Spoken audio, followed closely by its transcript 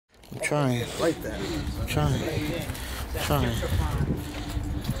trying. Like that. Trying.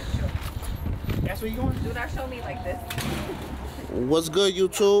 That's where you going? Do not show me like this. What's good,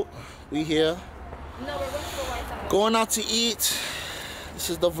 YouTube? We here. No, we're going to the white side. Going out to eat. This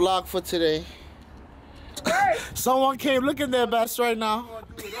is the vlog for today. Someone came looking their best right now.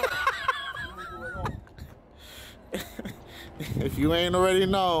 If you ain't already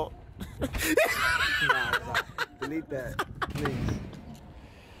know. Nah, delete that, please.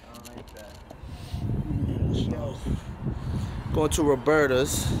 I don't like that. Going to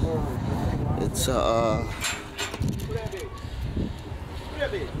Roberta's. It's Alright.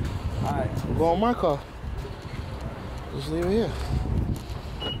 go on my car. Just leave it here.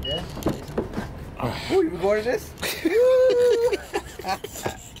 Yeah? Oh, you recording this?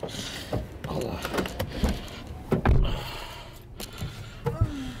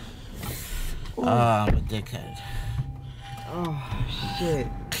 I'm a dickhead. Oh, shit.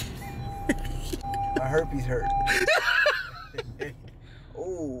 My herpes hurt.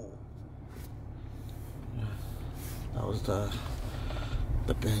 Oh. That was the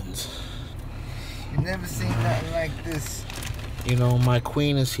bins. You never seen nothing like this. You know, my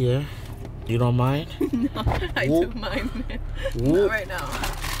queen is here. You don't mind? No, I do mind. Not right now.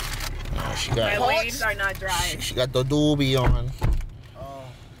 She got My waves are not dry. She got the doobie on. Oh.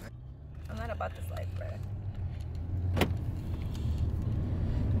 I'm not about this life, bro.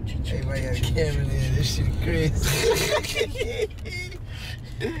 Everybody got a camera there. This shit crazy.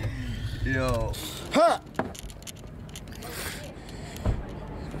 Yo. Huh!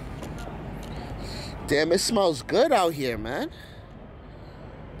 Damn, it smells good out here, man.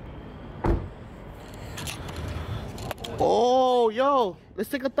 Oh, yo. Let's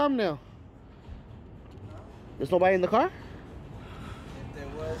take a thumbnail. There's nobody in the car? If there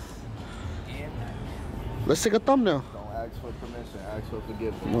was, Let's take a thumbnail. don't ask for permission, ask for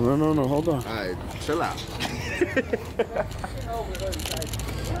forgiveness. No, hold on. Alright, chill out.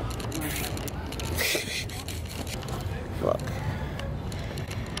 Fuck.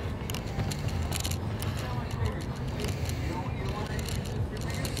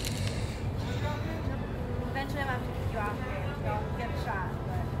 Eventually, I'm going to have to kick you off here. Y'all get a shot,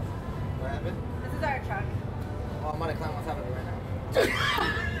 but What happened? this is our truck. Oh, I'm gonna climb on top of it right now.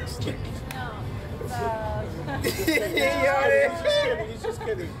 No, He's just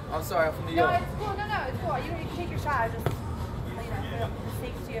kidding. I'm sorry, I'm from New no, York. it's cool. No, it's cool. You can take your shot. Just, you know, for the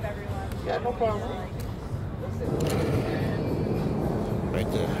safety of everyone. Yeah, no problem.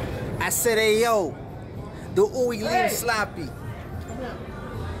 Right there. I said, hey, yo, the ooey leave sloppy.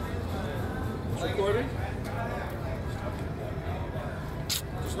 Recording?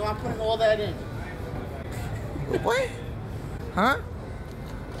 Just know I'm putting all that in. What? Huh?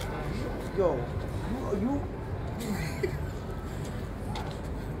 Yo, you.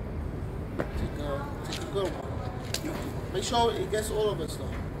 Take a good one. Make sure it gets all of us though.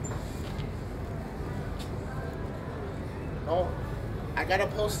 No, I gotta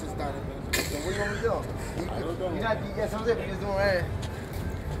post this down in there. What you want me to do? I don't know. You're not, yes, I'm saying, you're just doing right.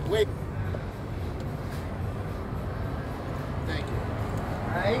 Wait. Thank you.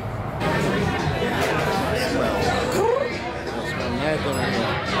 Alright?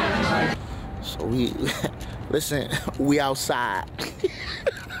 So we, listen, we outside.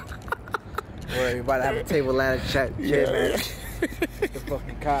 Well, you about to have a table ladder chat, Yeah, man. The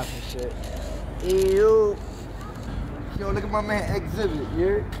fucking cops and shit. Ew. Yo, look at my man Exhibit, you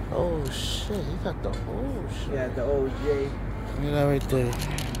heard? Oh shit, he got the old shit. Yeah, the OJ. Look at that right there.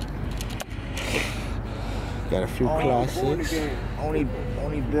 Got a few classics. Only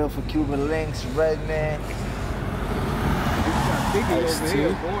built for Cuban links, Red Man. Iced tea.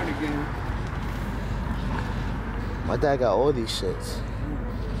 Born again. My dad got all these shits.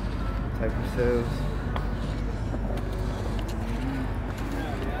 Type of sales.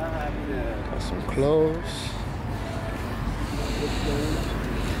 Got some clothes.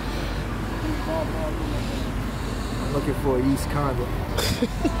 I'm looking for a East Condo.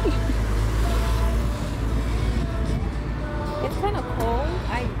 It's kind of cold.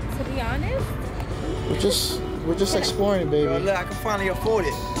 To be honest. We're just exploring, baby. Yo, look, I can finally afford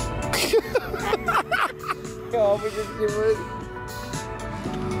it. Yo, we just get rid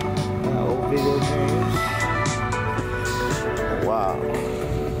old video games. Wow.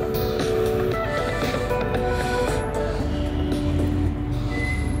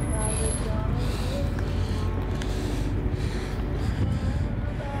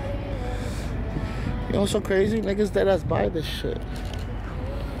 You know what's so crazy? Niggas that us buy this shit.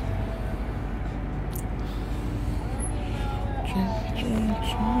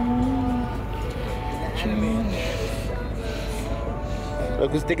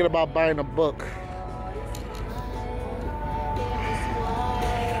 Look, he's thinking about buying a book.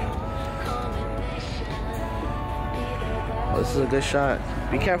 Oh, this is a good shot.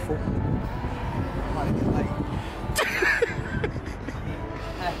 Be careful.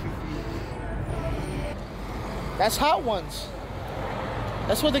 That's Hot Ones.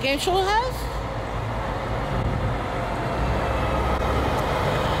 That's what the game show has?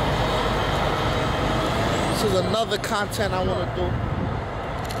 This is another content I want to do.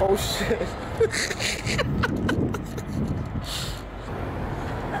 Oh shit.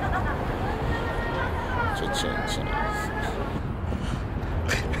 Cha-ching.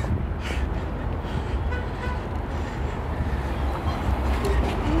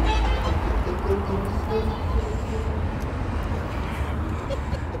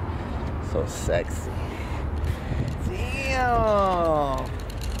 So sexy. Damn.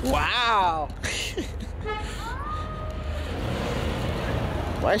 Wow.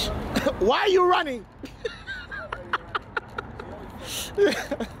 Why are you running?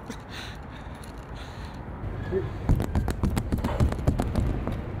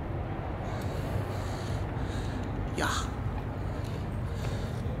 Yeah.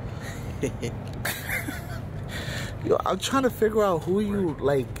 Yo, I'm trying to figure out who you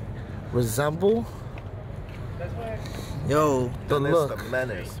like resemble. Yo, The look. The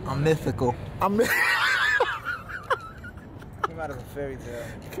menace. I'm mythical. I'm Came out of a fairy tale.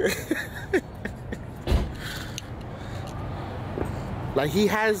 like he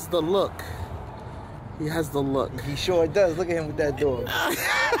has the look. He has the look. He sure does. Look at him with that dog.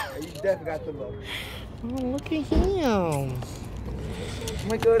 You definitely got the look. Oh, look at him. Oh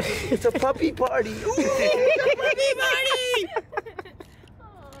my god, it's a puppy party. Ooh, puppy party!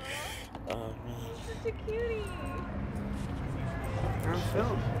 Oh man. Such a cutie. I'm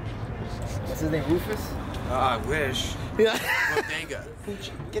Phil. What's his name, Rufus? I wish. Yeah. Bodega.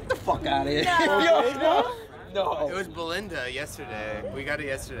 Get the fuck out of here. No. It was Belinda yesterday. We got it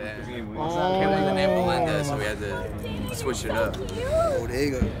yesterday. Oh. Came with the name Belinda, so we had to switch it up.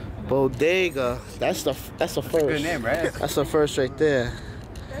 Bodega. Bodega. That's the first. Good name, right? That's the first right there.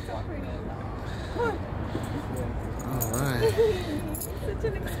 That's so pretty. All right. Such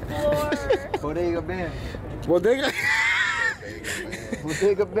an explorer. Bodega band. Bodega.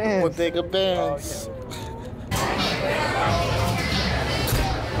 Bodega band. Bodega bands.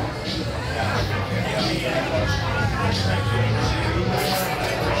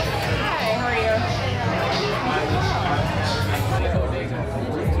 Hi, how are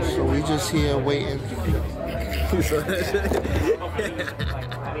you? So we just here waiting.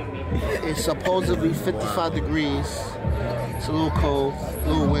 It's supposedly 55 degrees. It's a little cold, a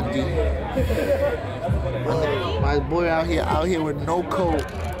little windy. My boy out here with no coat.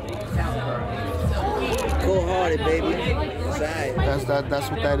 Cold-hearted, baby. Side. That's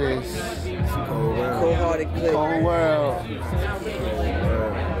what that is. Cold-hearted clip. Cold world.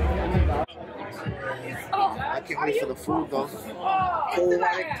 Oh, I can't wait for the food though.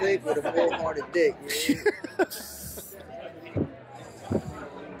 Cold-hearted clip with a cold-hearted dick.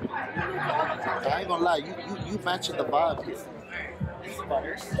 I ain't gonna lie, you matching the vibe here.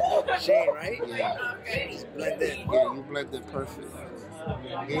 Shane, right? Yeah. Just blend in. Yeah, you blend it perfect. I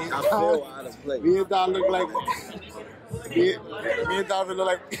feel out of place. Me and Don look like me and Don look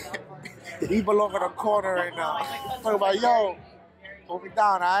like we belong in a corner right now. Talking about yo, hold me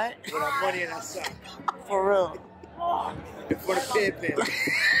down, alright? With our money in our sock. For real. For the pin.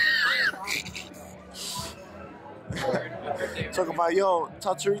 Talking about yo,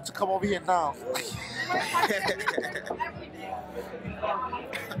 tell Tariq to come over here now.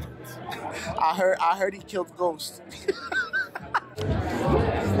 I heard he killed Ghost.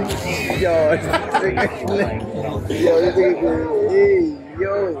 Yo, this nigga, hey, yo.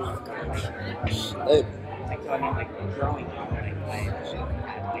 Hey.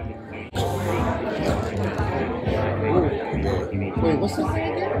 Wait, what's his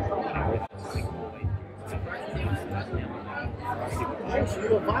name again?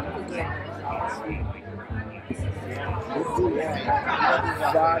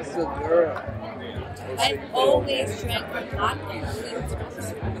 Vodka girl. I've always drank vodka.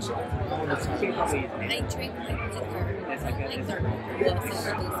 I drink like liquor.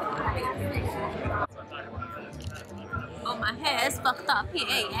 Oh, my hair is fucked up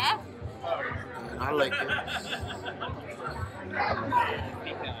here, yeah? I like it.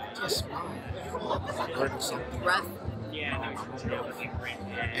 Just I learned something. Rough.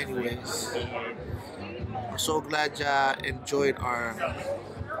 Anyways, I'm so glad y'all enjoyed our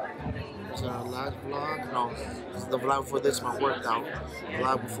last vlog. No, this is the vlog before this, my workout. The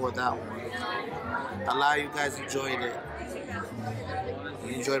vlog before that one. A lot of you guys enjoyed it.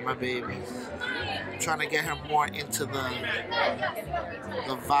 enjoyed my baby. Trying to get her more into the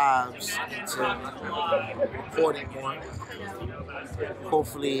vibes, into reporting more.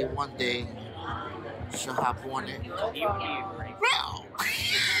 Hopefully one day she'll hop on it.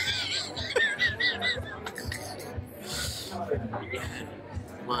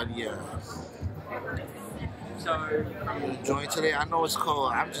 But yeah. Enjoying today. I know it's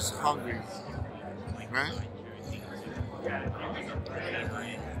cold. I'm just hungry. Right?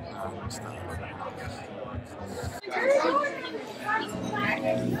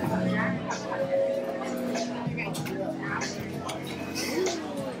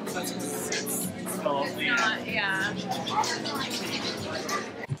 Yeah.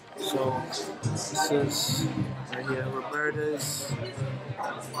 So this is right here, Roberta's.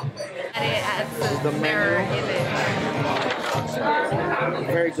 It adds The mirror menu. image.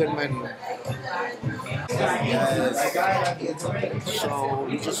 Very good menu. Yes. So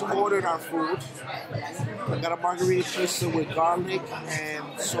we just ordered our food. I got a margarita pizza with garlic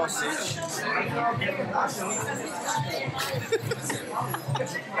and sausage.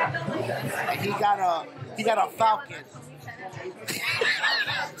 And he got a falcon.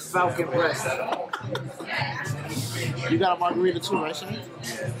 Falcon breast. You got a margarita too, right, Shane?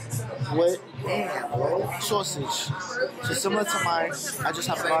 With sausage. So similar to mine, I just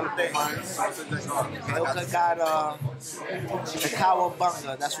have garlic in mine. Ilka got a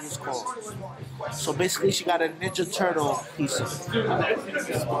cowabunga, that's what it's called. So basically she got a Ninja Turtle pizza.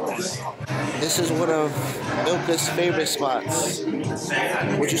 This is one of Ilka's favorite spots.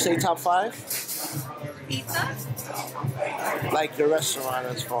 Would you say top 5? Pizza? Like the restaurant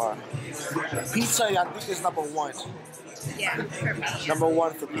as far. Pizza, I think is number 1. Yeah, for me. Number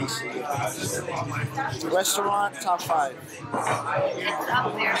 1 for pizza. Restaurant, top 5. It's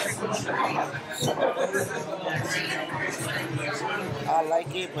up there for I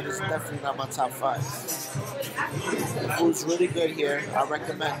like it, but it's definitely not my top 5. The food's really good here. I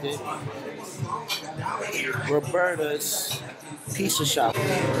recommend it. Roberta's Pizza Shop.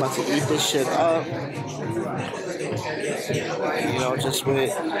 I'm about to eat this shit up. You know, just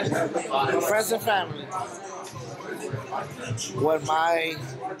with friends and family. What my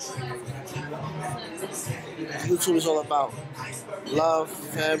YouTube is all about. Love,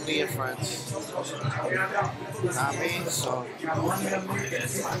 family, and friends. You know what I mean? So,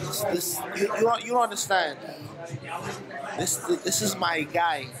 you don't understand. This is my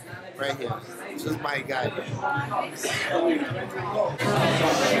guy right here. This is my guy.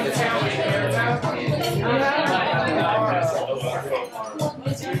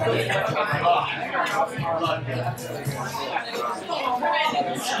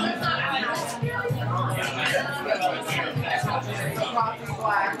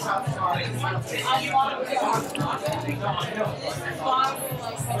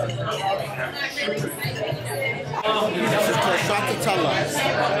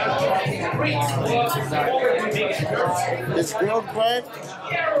 This grilled bread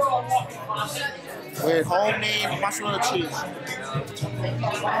with homemade mozzarella cheese.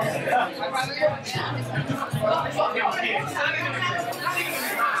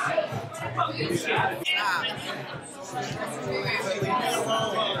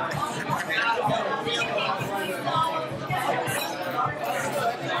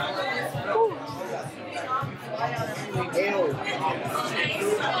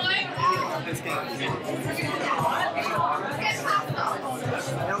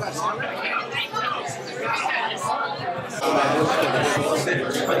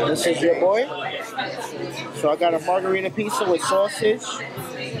 This is your boy. So I got a margarita pizza with sausage,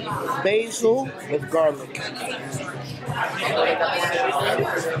 basil with garlic.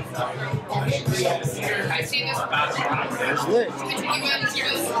 It's lit.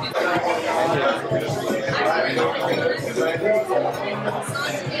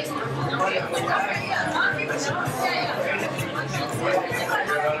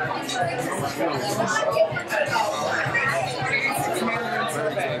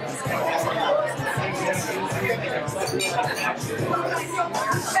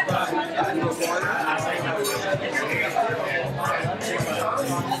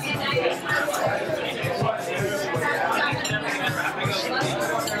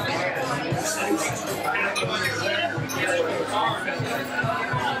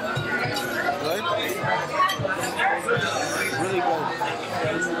 Really good.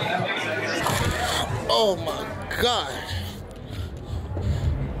 Oh my God.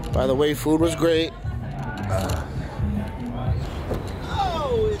 By the way, food was great.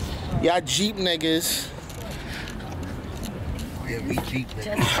 Y'all Jeep niggas. Yeah, we Jeep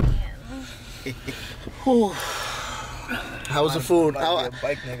niggas. How was the food?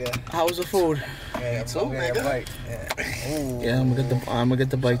 How was the food? Yeah, too, I'm gonna get a nigga. bite. Yeah. Ooh. Yeah, I'm gonna get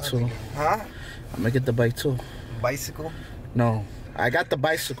the bite too. Huh? I'm gonna get the bite too. Bicycle? No, I got the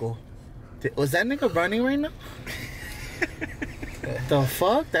bicycle. Was that nigga running right now? The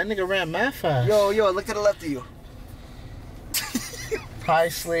fuck? That nigga ran mad fast. Yo, look to the left of you. Hi,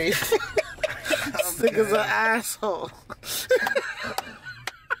 slave. This nigga's an asshole.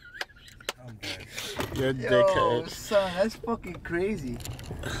 You're a Yo, dickhead. son, that's fucking crazy.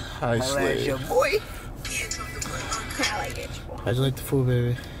 Hi, That's slave. your boy. I like it. How'd you like the food,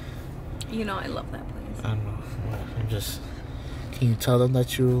 baby? You know I love that place. I don't know. I'm just. Can you tell them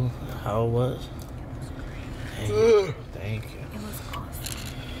that how it was? Thank you. It was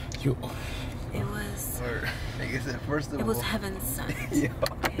awesome. You. It was. Like I said, first of all. It was heaven sent. Yo.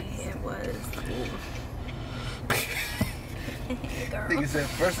 Okay, it was. Girl. Like I said,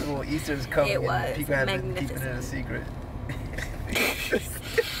 first of all, Easter's coming. It was and people have been keeping it a magnificent. secret.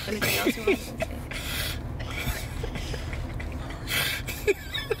 Anything else you want to say?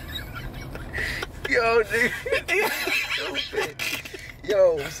 Yo, nigga. Stupid.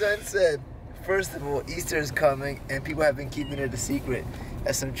 Yo, son said, first of all, Easter is coming and people have been keeping it a secret.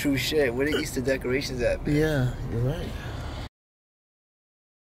 That's some true shit. Where the Easter decorations at, man? Yeah, you're right.